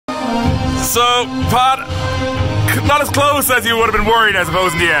So, Pat, not as close as you would have been worried, I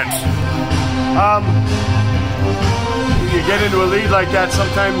suppose, in the end. You get into a lead like that,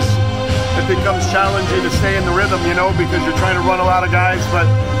 sometimes it becomes challenging to stay in the rhythm, you know, because you're trying to run a lot of guys, but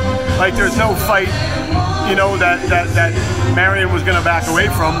like there's no fight, you know, that Marian was going to back away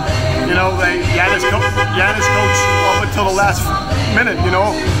from. You know, Yanis coached up until the last minute, you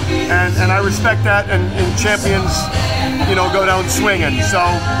know, and I respect that, and champions, you know, go down swinging. So,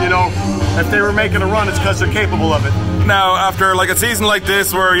 you know, if they were making a run, it's because they're capable of it. Now, after like a season like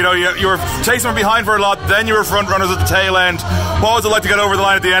this, where you know you were chasing from behind for a lot, then you were front runners at the tail end. What was it like to get over the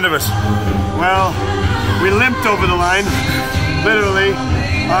line at the end of it? Well, we limped over the line, literally.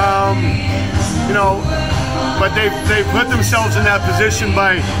 You know, but they put themselves in that position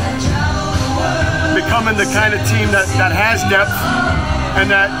by becoming the kind of team that has depth, and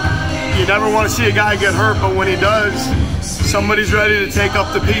that you never want to see a guy get hurt, but when he does, somebody's ready to take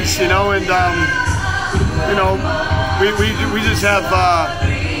up the piece, you know, and you know, we just have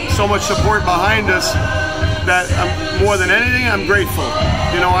so much support behind us that more than anything, I'm grateful.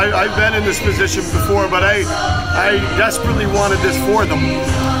 You know, I've been in this position before, but I desperately wanted this for them,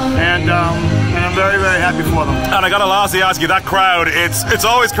 and I'm very, very happy for them. And I got to lastly ask you, that crowd, it's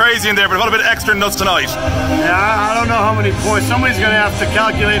always crazy in there, but what a bit extra nuts tonight. Yeah, I don't know how many points. Somebody's going to have to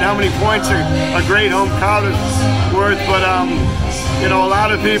calculate how many points a great home crowd is worth, but you know, a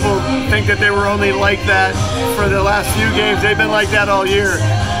lot of people think that they were only like that for the last few games. They've been like that all year.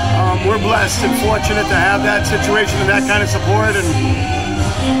 We're blessed and fortunate to have that situation and that kind of support, and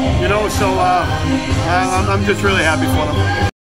you know, so I'm just really happy for them.